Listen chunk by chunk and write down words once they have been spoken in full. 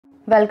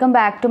Welcome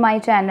back to my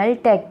channel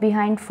Tech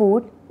Behind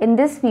Food. In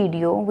this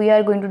video, we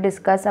are going to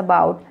discuss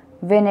about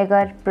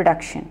vinegar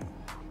production.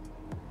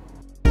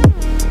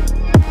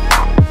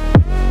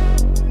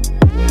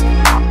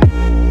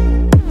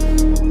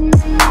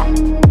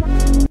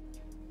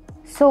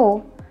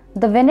 So,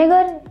 the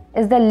vinegar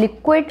is the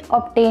liquid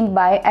obtained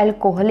by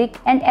alcoholic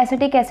and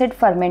acetic acid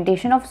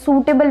fermentation of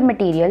suitable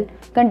material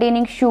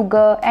containing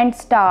sugar and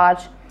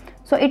starch.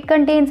 So it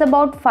contains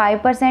about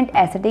 5%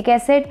 acetic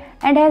acid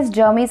and has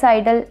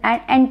germicidal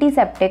and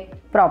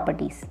antiseptic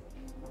properties.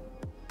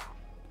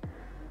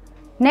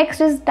 Next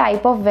is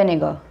type of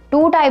vinegar.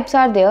 Two types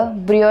are there,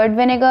 brewed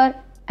vinegar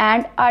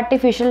and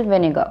artificial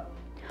vinegar.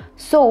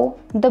 So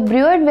the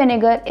brewed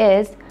vinegar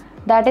is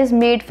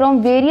made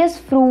from various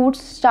fruits,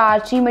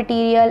 starchy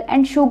material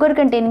and sugar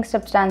containing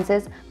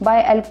substances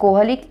by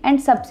alcoholic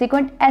and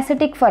subsequent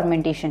acetic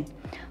fermentation,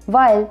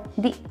 while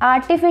the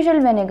artificial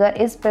vinegar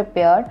is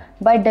prepared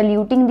by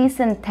diluting the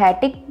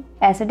synthetic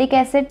acetic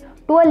acid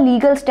to a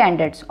legal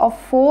standards of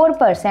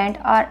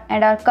 4%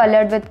 and are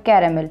colored with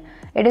caramel.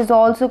 It is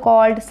also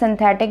called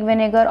synthetic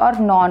vinegar or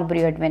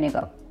non-brewed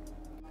vinegar.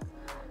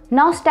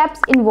 Now, steps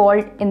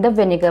involved in the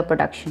vinegar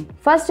production.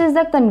 First is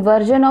the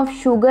conversion of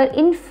sugar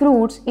in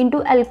fruits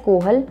into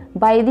alcohol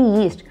by the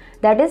yeast,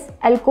 that is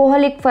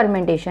alcoholic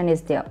fermentation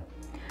is there.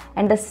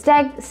 And the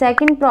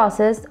second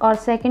process or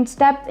second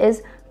step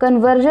is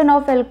conversion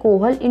of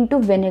alcohol into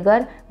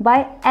vinegar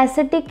by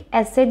acetic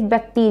acid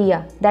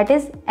bacteria, that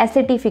is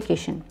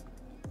acidification.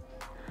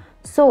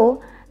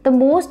 So the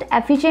most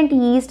efficient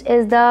yeast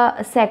is the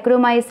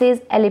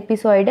Saccharomyces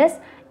ellipsoides,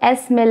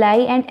 S.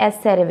 melli and S.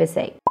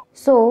 cerevisiae.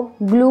 So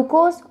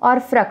glucose or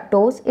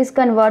fructose is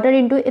converted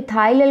into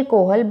ethyl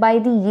alcohol by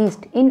the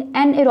yeast in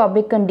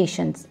anaerobic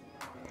conditions,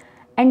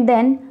 and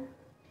then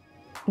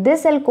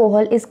this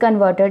alcohol is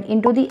converted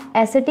into the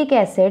acetic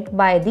acid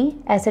by the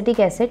acetic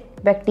acid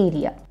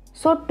bacteria.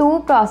 So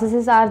two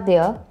processes are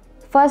there.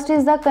 First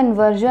is the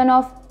conversion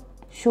of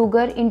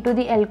sugar into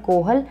the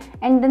alcohol,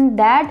 and then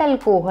that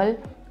alcohol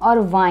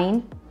or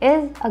wine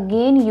is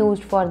again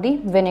used for the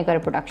vinegar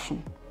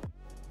production.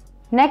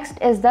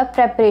 Next is the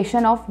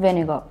preparation of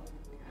vinegar.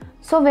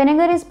 So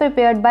vinegar is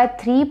prepared by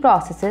three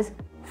processes.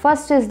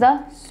 First is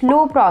the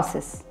slow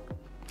process.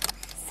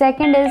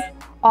 Second is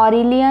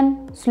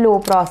Orlean slow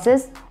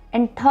process,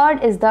 and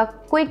third is the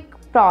quick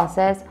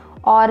process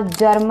or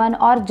German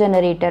or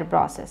generator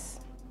process.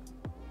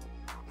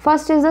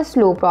 First is the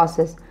slow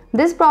process.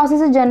 This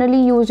process is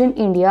generally used in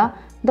India.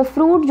 The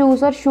fruit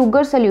juice or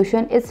sugar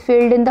solution is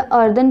filled in the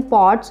earthen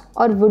pots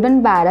or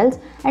wooden barrels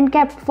and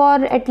kept for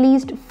at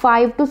least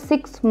 5 to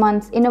 6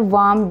 months in a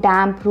warm,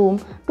 damp room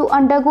to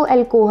undergo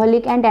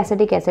alcoholic and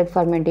acetic acid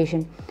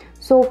fermentation.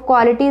 So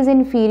quality is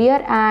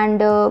inferior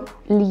and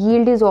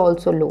yield is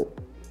also low.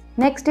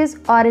 Next is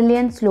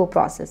Orlean slow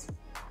process.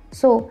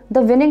 So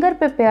the vinegar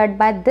prepared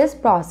by this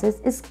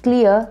process is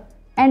clear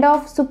and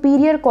of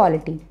superior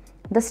quality.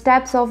 The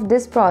steps of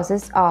this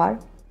process are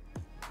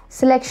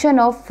selection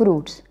of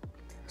fruits.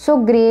 So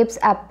grapes,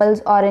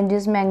 apples,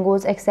 oranges,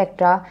 mangoes,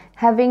 etc.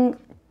 having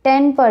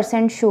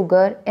 10%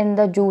 sugar in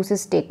the juice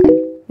is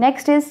taken.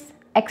 Next is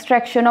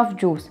extraction of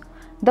juice.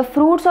 The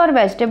fruits or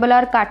vegetable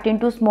are cut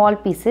into small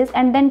pieces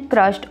and then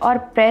crushed or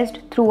pressed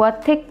through a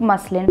thick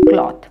muslin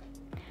cloth.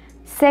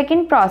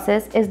 Second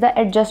process is the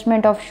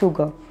adjustment of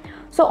sugar.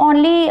 So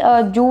only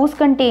juice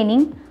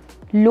containing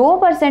low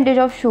percentage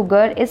of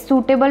sugar is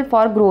suitable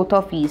for growth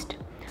of yeast.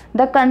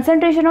 The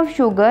concentration of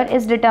sugar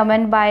is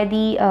determined by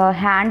the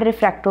hand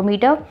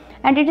refractometer,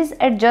 and it is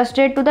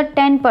adjusted to the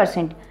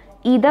 10%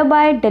 either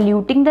by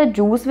diluting the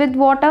juice with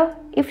water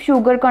if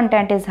sugar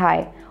content is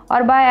high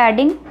or by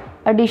adding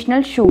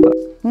additional sugar.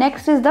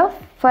 Next is the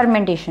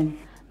fermentation.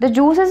 The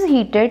juice is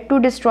heated to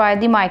destroy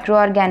the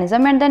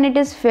microorganism and then it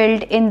is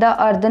filled in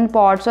the earthen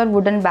pots or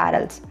wooden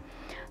barrels.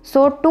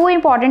 So two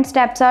important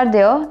steps are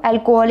there,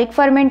 alcoholic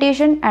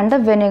fermentation and the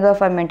vinegar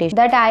fermentation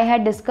that I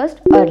had discussed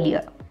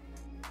earlier.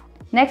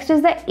 Next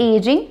is the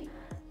aging.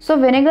 So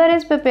vinegar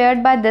is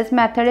prepared by this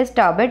method is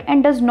turbid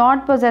and does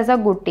not possess a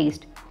good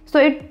taste. So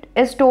it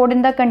is stored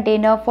in the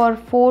container for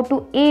 4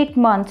 to 8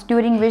 months,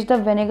 during which the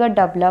vinegar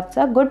develops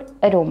a good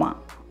aroma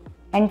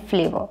and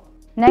flavor.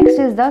 Next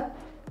is the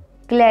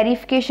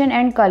clarification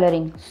and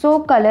coloring. So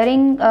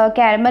coloring,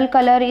 caramel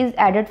color is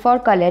added for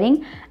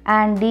coloring,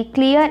 and the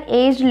clear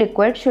aged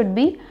liquid should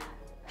be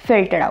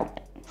filtered out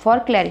for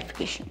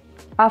clarification.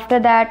 After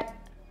that,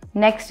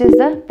 next is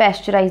the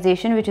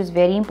pasteurization, which is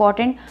very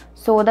important.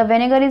 So the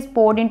vinegar is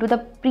poured into the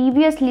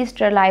previously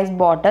sterilized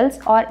bottles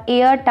or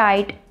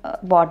airtight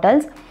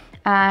bottles,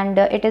 and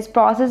it is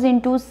processed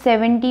into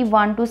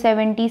 71 to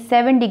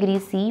 77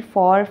 degrees C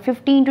for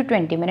 15 to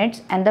 20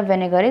 minutes and the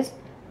vinegar is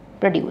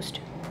produced.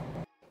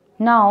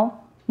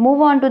 Now move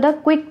on to the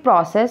quick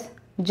process,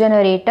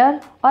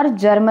 generator or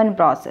German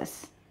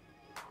process.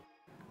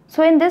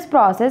 So in this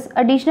process,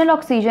 additional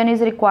oxygen is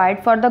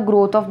required for the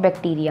growth of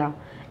bacteria,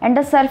 and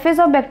the surface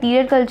of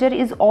bacterial culture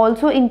is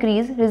also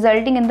increased,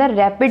 resulting in the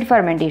rapid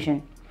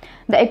fermentation.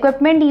 The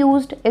equipment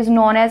used is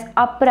known as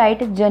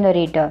upright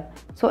generator.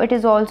 So it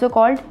is also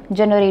called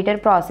generator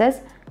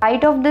process.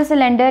 Height of the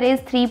cylinder is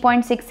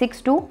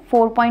 3.66 to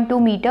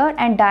 4.2 meter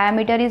and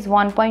diameter is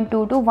 1.2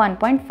 to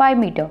 1.5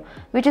 meter,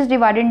 which is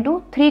divided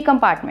into 3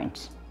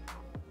 compartments.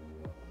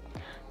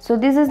 So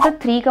this is the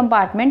 3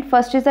 compartment.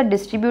 First is the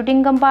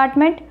distributing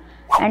compartment,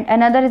 and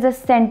another is the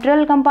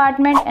central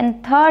compartment,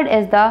 and third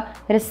is the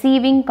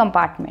receiving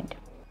compartment.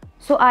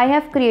 So I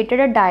have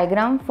created a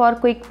diagram for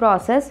quick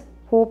process.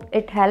 Hope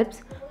it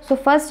helps. So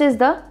first is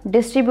the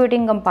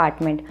distributing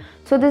compartment.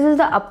 So this is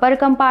the upper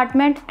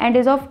compartment and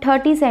is of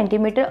 30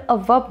 cm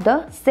above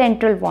the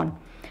central one.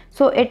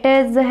 So it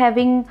is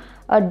having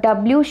a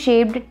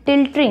W-shaped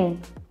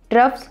tilting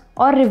troughs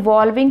or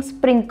revolving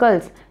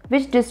sprinkles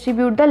which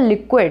distribute the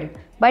liquid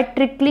by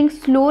trickling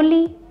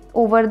slowly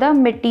over the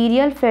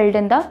material filled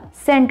in the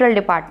central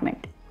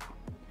department.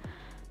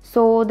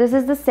 So this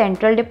is the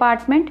central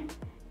department,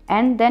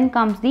 and then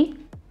comes the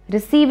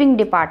receiving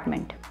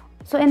department.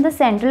 So in the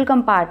central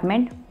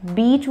compartment,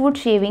 beechwood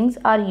shavings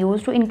are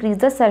used to increase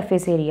the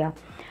surface area.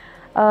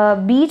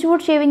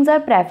 Beechwood shavings are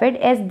preferred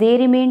as they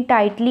remain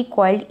tightly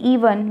coiled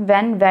even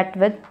when wet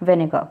with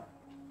vinegar.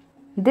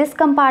 This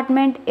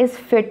compartment is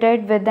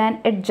fitted with an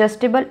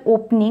adjustable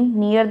opening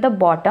near the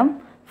bottom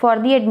for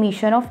the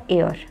admission of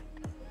air.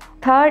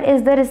 Third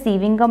is the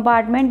receiving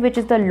compartment, which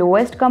is the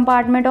lowest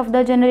compartment of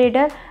the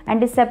generator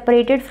and is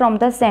separated from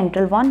the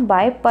central one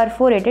by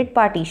perforated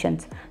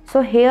partitions.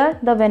 So here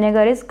the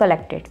vinegar is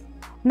collected.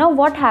 Now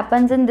what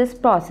happens in this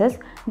process?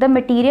 The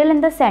material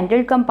in the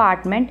central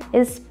compartment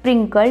is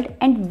sprinkled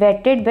and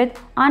wetted with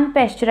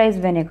unpasteurized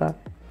vinegar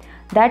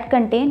that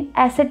contain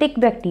acetic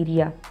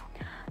bacteria.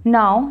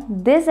 Now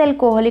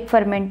alcoholic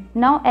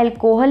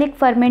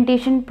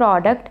fermentation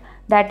product,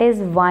 that is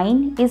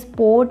wine, is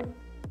poured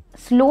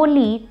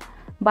slowly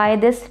by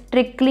this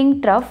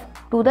trickling trough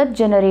to the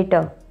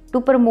generator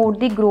to promote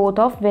the growth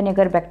of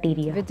vinegar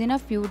bacteria. Within a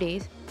few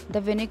days,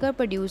 the vinegar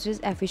produced is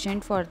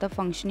efficient for the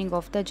functioning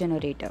of the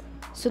generator.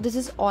 So this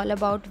is all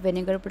about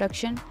vinegar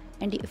production,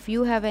 and if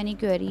you have any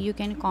query you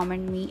can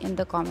comment me in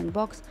the comment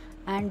box,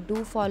 and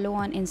do follow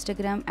on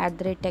Instagram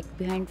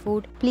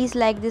 @techbehindfood. Please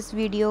like this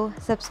video,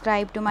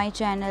 subscribe to my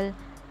channel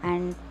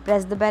and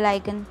press the bell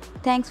icon.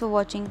 Thanks for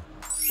watching.